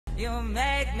You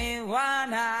make me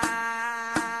wanna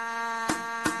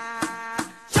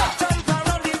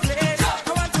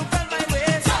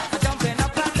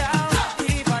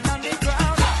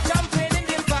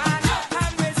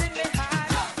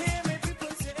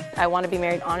I want to be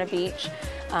married on a beach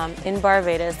in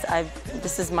Barbados.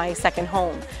 This is my second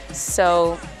home.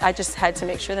 So I just had to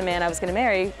make sure the man I was going to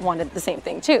marry wanted the same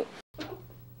thing too.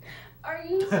 Are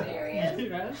you serious?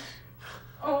 Yes.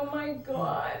 Oh my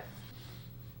God.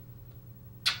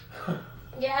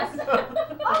 Yes. Oh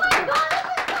my God.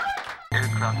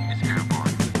 Aircraft is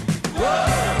airborne.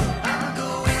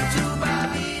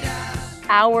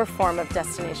 Our form of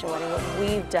destination wedding, what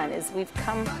we've done is we've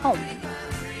come home.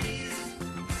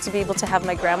 To be able to have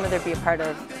my grandmother be a part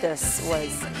of this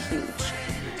was huge.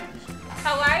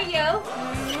 How are you?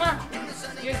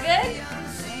 You're good?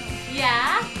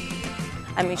 Yeah?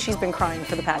 I mean, she's been crying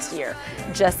for the past year,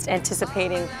 just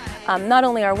anticipating not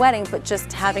only our wedding, but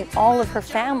just having all of her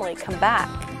family come back.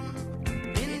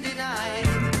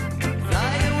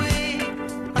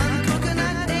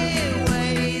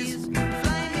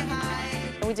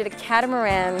 We did a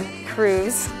catamaran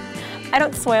cruise. I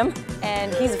don't swim,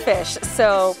 and he's a fish,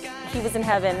 so he was in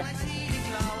heaven.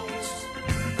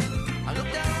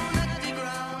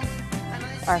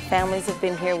 Our families have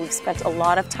been here. We've spent a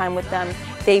lot of time with them.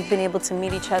 They've been able to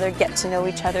meet each other, get to know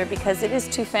each other, because it is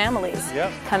two families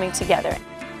coming together.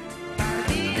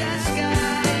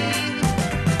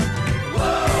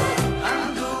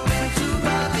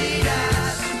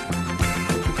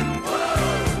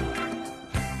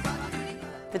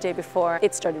 The day before,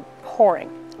 it started pouring.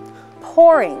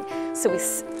 So we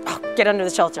get under the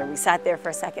shelter. We sat there for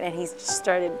a second and he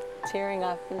started tearing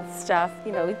up and stuff.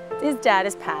 You know, his dad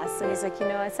has passed, and he's like, you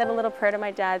know, I said a little prayer to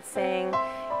my dad saying,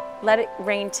 let it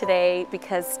rain today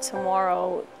because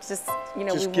tomorrow, just, you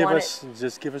know, Just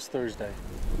give us Thursday.